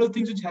another couple of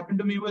things which happened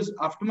to me was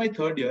after my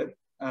third year,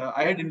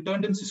 I had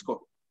interned in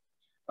Cisco.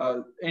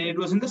 And it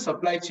was in the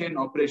supply chain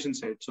operation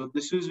side. So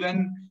this was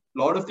when a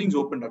lot of things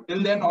opened up.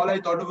 Till then, all I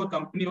thought of a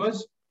company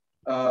was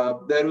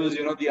there was,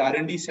 the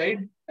R&D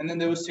side, and then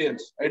there was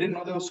sales. I didn't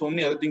know there were so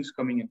many other things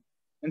coming in.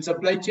 In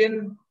supply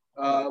chain,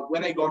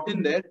 when I got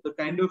in there, the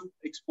kind of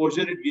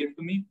exposure it gave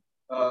to me,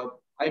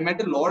 I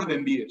met a lot of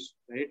MBAs,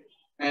 right?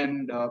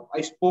 And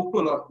I spoke to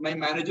a lot. My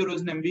manager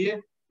was an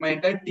MBA. My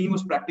entire team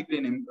was practically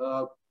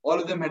all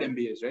of them had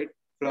MBAs, right?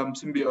 From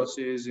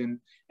Symbiosis and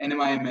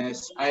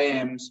NMIMS,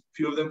 IIMs,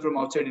 few of them from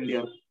outside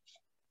India.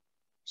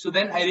 So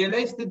then I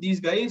realized that these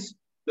guys,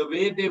 the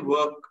way they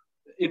work,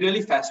 it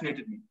really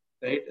fascinated me,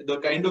 right? The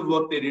kind of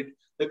work they did,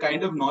 the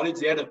kind of knowledge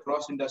they had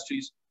across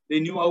industries.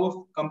 They knew how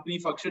a company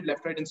functioned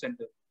left, right, and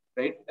center,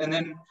 right? And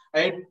then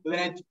I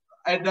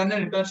had done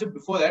an internship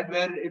before that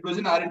where it was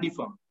an R&D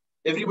firm.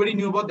 Everybody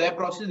knew about their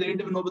process. They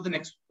didn't even know about the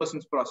next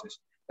person's process.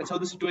 That's how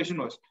the situation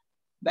was.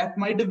 That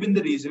might have been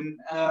the reason.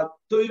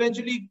 So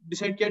eventually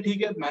decide कि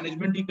ठीक है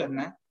management ही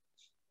करना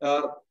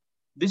है.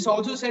 This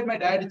also said my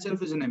dad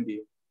itself is an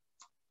MBA.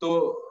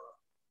 So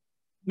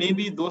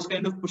maybe those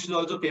kind of pushes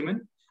also came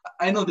in.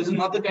 I know this is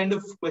not the kind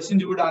of question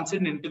you would answer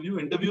in interview.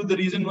 Interview, the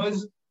reason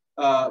was,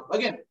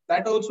 again,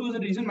 that also is the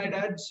reason my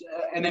dad's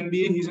an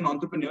MBA. He's an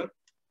entrepreneur.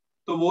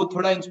 So वो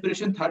थोड़ा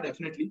inspiration था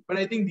definitely. But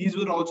I think these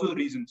were also the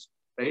reasons,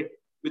 right?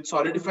 Which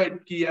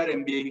solidified कि यार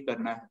MBA ही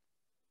करना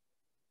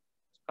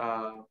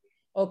है.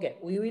 Okay,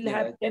 we will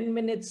have 10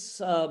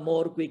 minutes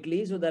more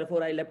quickly. So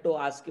therefore, I'll have to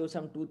ask you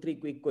some 2-3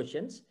 quick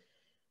questions.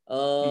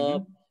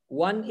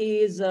 One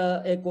is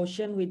a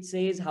question which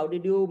says, how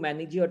did you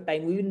manage your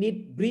time? We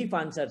need brief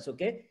answers,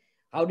 okay?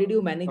 How did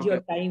you manage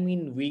your time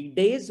in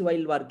weekdays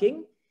while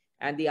working?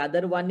 And the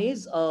other one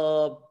is,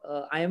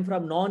 I am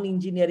from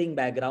non-engineering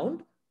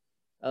background,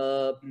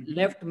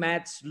 left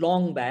maths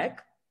long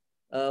back.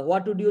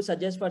 What would you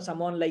suggest for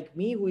someone like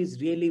me who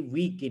is really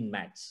weak in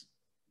maths?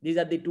 These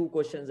are the 2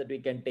 questions that we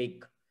can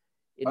take.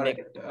 All right.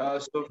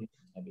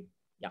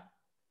 Yeah.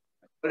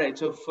 All right.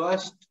 So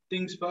first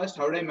things first,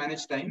 how do I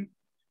manage time?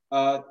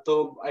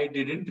 So I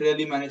didn't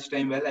really manage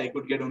time well. I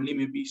could get only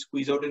maybe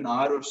squeeze out an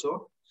hour or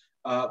so.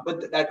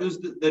 But that was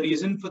the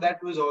reason for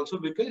that was also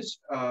because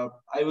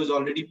I was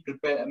already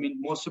prepared. I mean,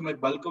 most of my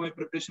bulk of my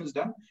preparation is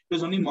done. It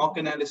was only mock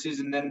analysis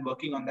and then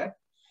working on that.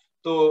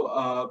 So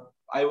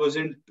I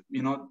wasn't,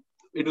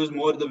 it was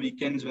more the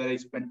weekends where I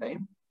spent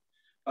time.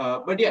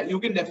 But yeah, you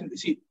can definitely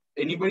see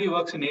anybody who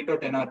works an 8 or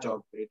 10 hour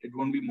job, right? It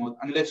won't be more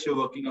unless you're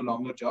working a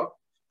longer job.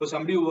 For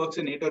somebody who works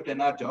an 8 or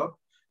 10 hour job,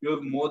 you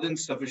have more than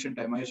sufficient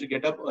time. I used to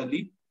get up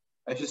early.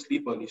 I should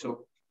sleep early.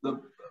 So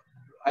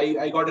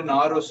I got an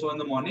hour or so in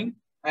the morning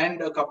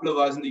and a couple of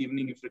hours in the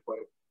evening if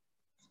required.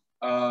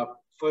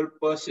 For a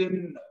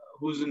person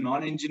who's a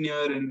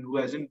non-engineer and who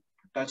hasn't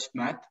touched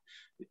math,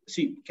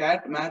 see,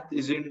 CAT math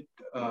isn't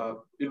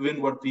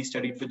even what we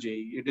studied for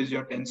JEE. It is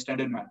your 10th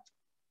standard math,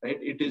 right?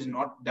 It is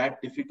not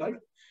that difficult.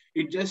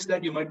 It's just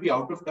that you might be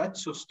out of touch.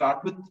 So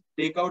start with,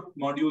 take out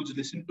modules,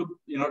 listen to,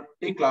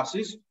 take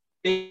classes,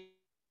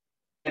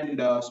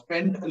 and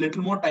spend a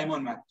little more time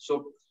on math.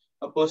 So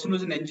a person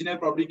who's an engineer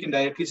probably can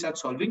directly start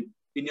solving.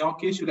 In your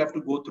case, you'll have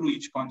to go through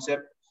each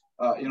concept,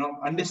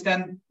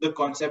 understand the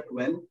concept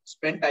well,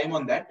 spend time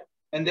on that,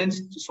 and then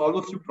solve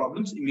a few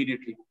problems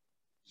immediately.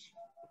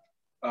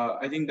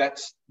 I think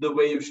that's the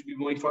way you should be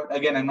moving forward.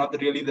 Again, I'm not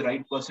really the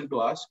right person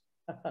to ask,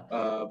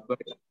 but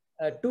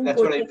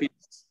that's what I feel.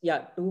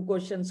 Yeah, 2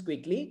 questions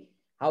quickly.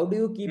 How do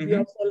you keep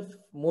yourself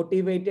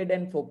motivated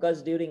and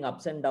focused during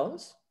ups and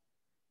downs?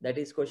 That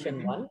is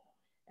question 1.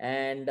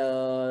 And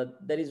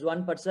there is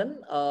one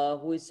person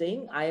who is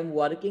saying, I am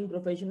working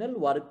professional,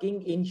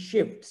 working in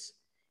shifts,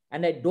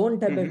 and I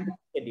don't have a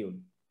schedule.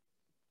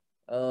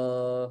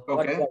 What do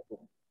I do?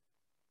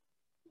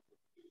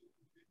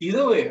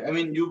 Either way, I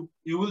mean, you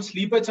will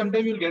sleep at some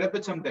time, you'll get up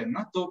at some time.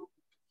 So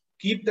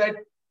keep that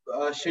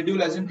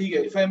schedule as in,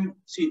 if I'm,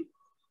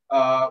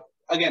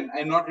 again,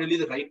 I'm not really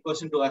the right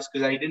person to ask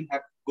because I didn't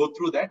have to go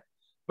through that.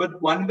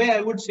 But one way I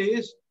would say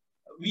is,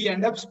 we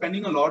end up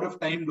spending a lot of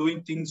time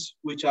doing things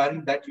which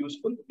aren't that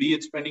useful, be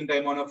it spending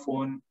time on a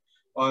phone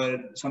or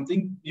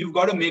something. You've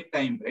got to make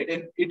time, right?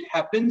 And it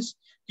happens,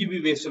 we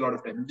waste a lot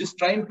of time. Just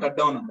try and cut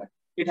down on that.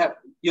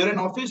 You're in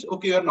office,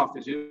 okay, you're in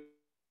office.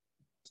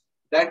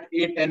 That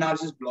 8-10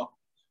 hours is blocked.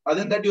 Other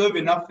than that, you have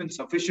enough and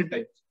sufficient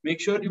time. Make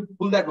sure you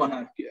pull that 1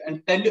 hour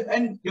and tell you,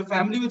 and your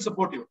family will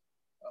support you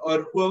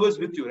or whoever's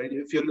with you, right?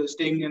 If you're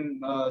staying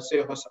in, say,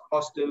 a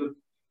hostel,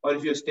 or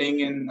if you're staying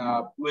in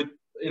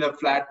a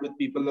flat with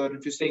people, or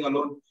if you're staying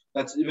alone,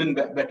 that's even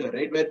better,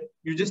 right? Where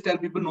you just tell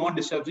people, no one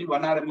disturbs me,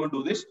 1 hour I'm going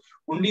to do this.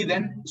 Only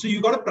then, so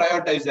you got to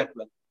prioritize that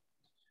well.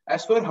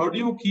 As for how do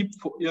you keep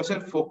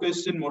yourself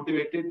focused and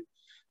motivated?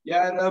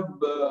 Yeah,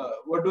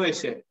 what do I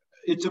say?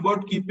 It's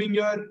about keeping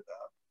your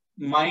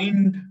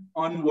mind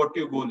on what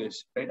your goal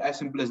is, right? As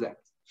simple as that.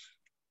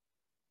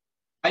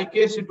 In my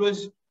case, it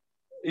was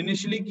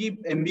initially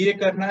keep MBA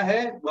karna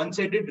hai. Once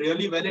I did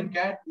really well in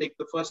CAT, like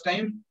the first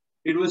time,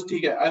 it was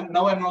okay.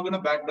 Now I'm not going to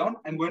back down.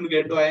 I'm going to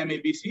get to IIM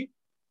ABC.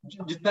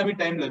 Jitna bhi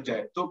time lag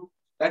jaye. So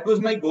that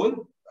was my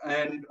goal,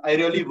 and I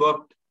really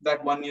worked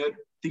that 1 year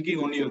thinking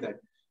only of that.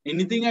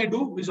 Anything I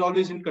do is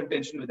always in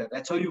contention with that.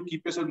 That's how you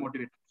keep yourself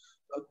motivated.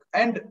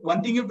 And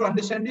one thing you have to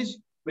understand is,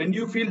 when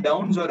you feel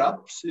downs or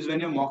ups is when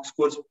your mock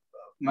scores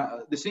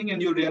this thing,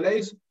 and you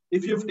realize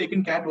if you've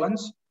taken CAT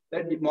once,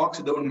 that the mocks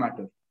don't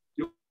matter.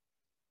 You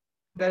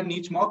turn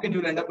each mock and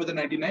you'll end up with a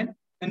 99,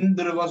 and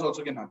the reverse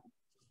also can happen.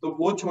 So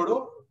wo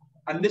chodo,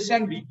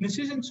 understand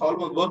weaknesses and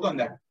work on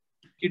that.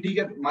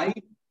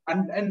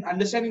 And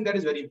understanding that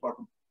is very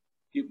important.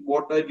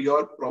 What are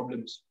your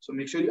problems? So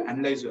make sure you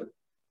analyze your.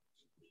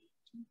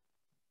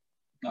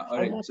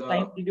 How much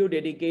time did you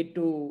dedicate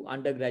to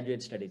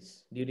undergraduate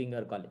studies during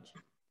your college?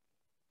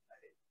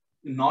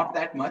 Not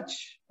that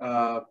much.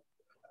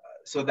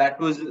 So that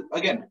was,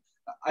 again,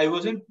 I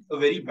wasn't a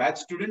very bad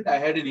student. I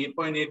had an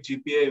 8.8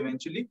 GPA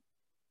eventually,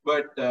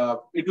 but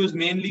it was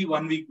mainly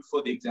 1 week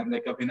before the exam,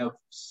 like Abhinav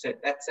said.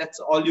 That's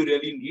all you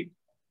really need.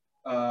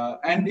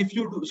 And if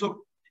you do,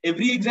 so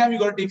every exam you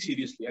got to take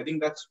seriously. I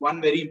think that's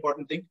one very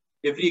important thing.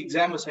 Every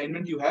exam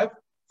assignment you have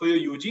for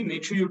your UG,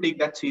 make sure you take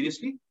that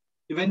seriously.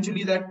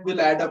 Eventually that will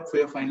add up for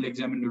your final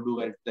exam and you do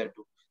well there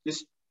too.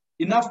 Just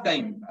enough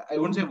time. I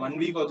wouldn't say 1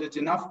 week also, it's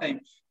enough time.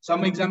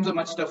 Some exams are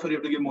much tougher, you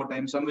have to give more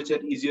time. Some which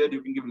are easier,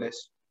 you can give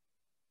less.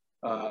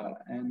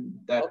 And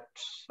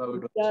that's how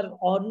it works. We are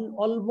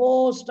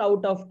almost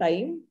out of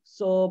time.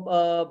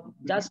 So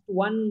just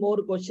one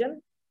more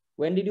question.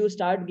 When did you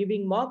start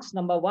giving mocks?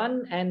 Number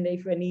 1, and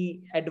if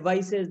any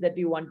advices that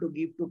you want to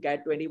give to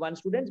CAT 21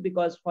 students,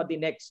 because for the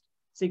next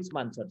 6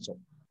 months or so.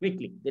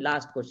 Quickly, the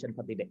last question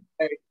for the day.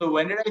 Right. So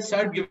when did I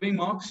start giving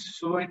mocks?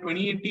 So my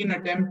 2018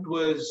 attempt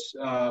was,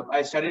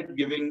 I started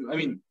giving,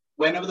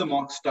 whenever the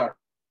mocks start,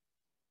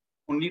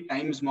 only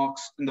times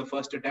mocks in the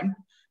first attempt.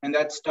 And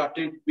that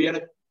started, we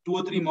had 2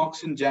 or 3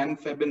 mocks in Jan,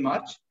 Feb and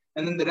March.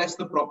 And then the rest,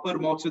 the proper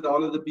mocks with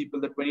all of the people,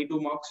 the 22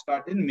 mocks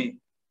start in May.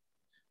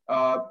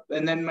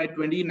 And then my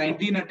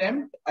 2019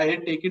 attempt, I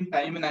had taken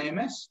time in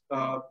IMS.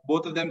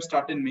 Both of them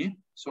start in May.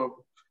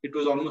 So it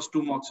was almost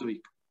 2 mocks a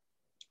week.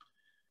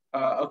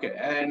 Okay.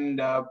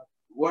 And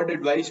what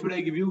advice would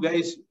I give you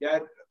guys? Yeah,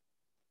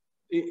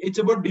 it's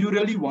about, do you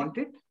really want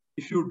it?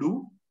 If you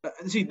do,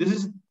 see,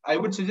 I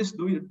would suggest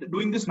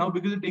doing this now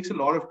because it takes a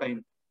lot of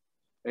time,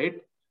 right?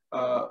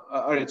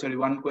 All right, sorry,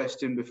 one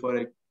question before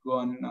I go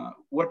on.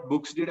 What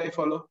books did I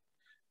follow?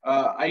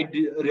 I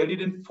really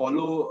didn't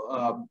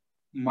follow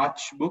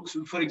much books.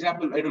 For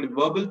example, I told you,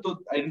 verbal, so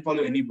I didn't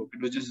follow any book.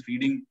 It was just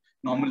reading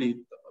normally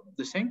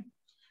the same.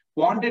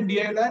 Quant and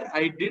DILR,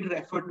 I did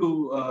refer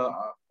to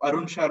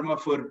Arun Sharma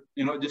for,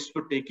 just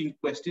for taking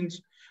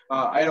questions.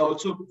 I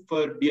also,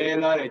 for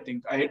DILR, I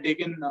think, I had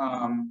taken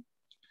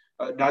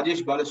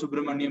Rajesh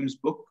Balasubramaniam's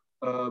book.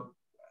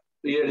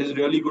 It has a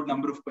really good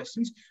number of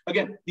questions.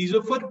 Again, these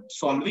are for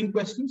solving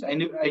questions. I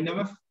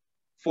never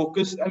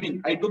focused. I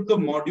mean, I took the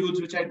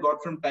modules which I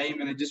got from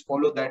time and I just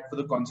followed that for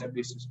the concept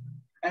basis.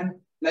 And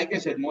like I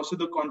said, most of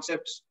the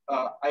concepts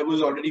I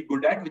was already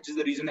good at, which is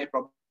the reason I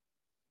probably.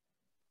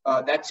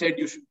 That said,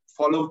 you should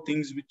follow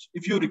things which,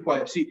 if you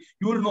require, see,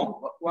 you will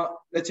know.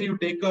 Let's say you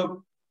take a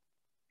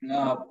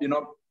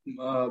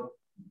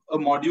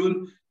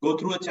module, go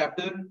through a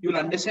chapter, you'll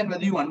understand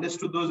whether you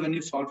understood those when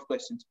you solve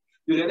questions.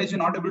 You realize you're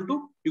not able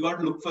to, you got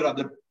to look for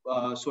other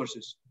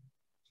sources.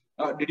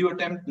 Did you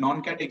attempt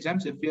non-CAT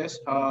exams? If yes,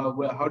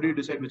 how do you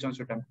decide which ones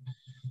to attempt?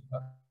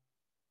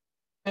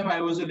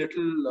 I was a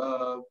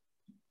little,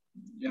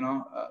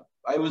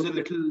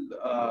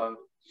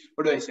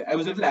 what do I say? I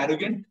was a little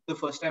arrogant the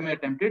first time I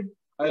attempted.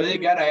 I was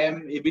like, I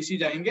am ABC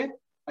jayenge.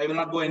 I will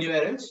not go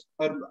anywhere else.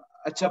 Or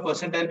acha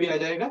percentile bhi aa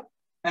jayega.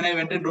 And I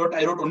went and wrote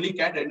only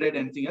CAT, I didn't write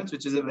anything else,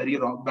 which is a very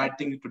bad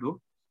thing to do.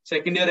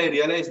 Second year, I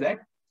realized that.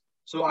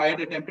 So I had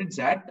attempted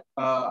ZAT.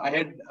 I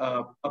had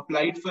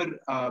applied for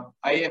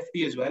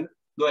IFT as well,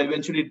 though I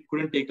eventually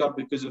couldn't take up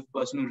because of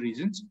personal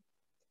reasons.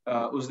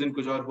 Us din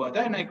kuch aur hua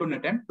tha, and I couldn't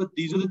attempt. But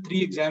these are the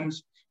 3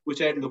 exams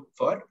which I had looked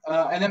for.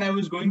 And then I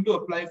was going to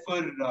apply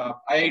for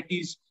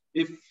IITs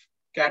if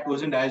CAT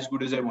wasn't as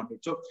good as I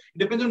wanted. So it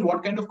depends on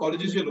what kind of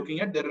colleges you're looking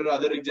at. There are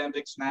other exams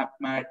like SNAP,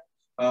 MAT.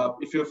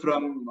 If you're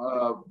from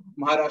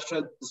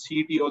Maharashtra, the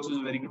CET also is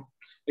a very good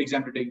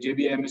exam to take.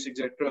 JBIMS,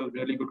 etc.,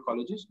 really good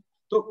colleges.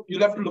 So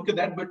you'll have to look at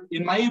that. But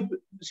in my,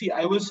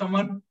 I was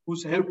someone who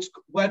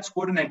had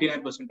scored a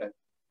 99 percentile.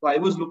 So I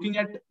was looking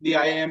at the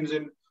IIMs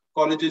and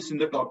colleges in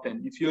the top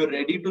 10. If you're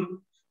ready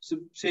to,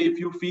 say, if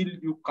you feel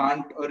you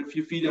can't, or if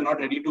you feel you're not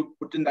ready to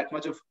put in that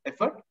much of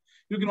effort,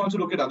 you can also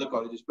look at other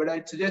colleges. But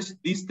I'd suggest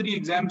these 3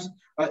 exams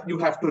you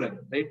have to write,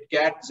 right?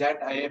 CAT,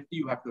 ZAT, IFT,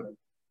 you have to write.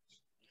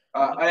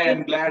 I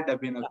am glad,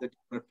 Abhinav, that you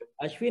wrote it.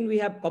 Ashwin, we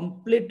have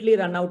completely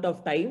run out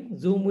of time.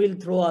 Zoom will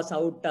throw us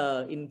out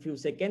in few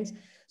seconds.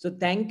 So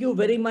thank you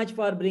very much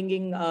for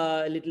bringing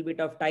a little bit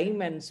of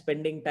time and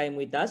spending time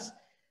with us.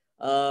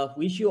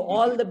 Wish you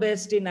all the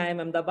best in IIM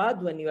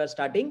Ahmedabad when you are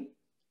starting.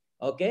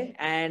 Okay.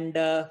 And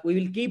we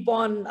will keep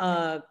on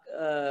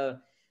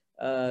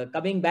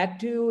coming back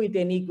to you with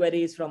any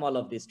queries from all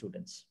of these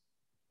students.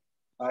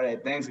 All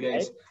right. Thanks,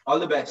 guys. Right. All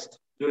the best.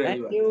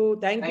 Thank you.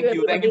 Thank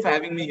you. Thank you for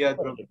having me here,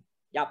 bro.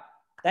 Yeah.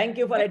 Thank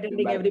you for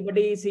attending,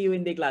 everybody. See you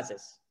in the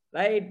classes.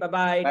 Right.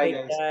 Bye-bye.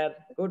 Take care.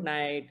 Good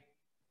night.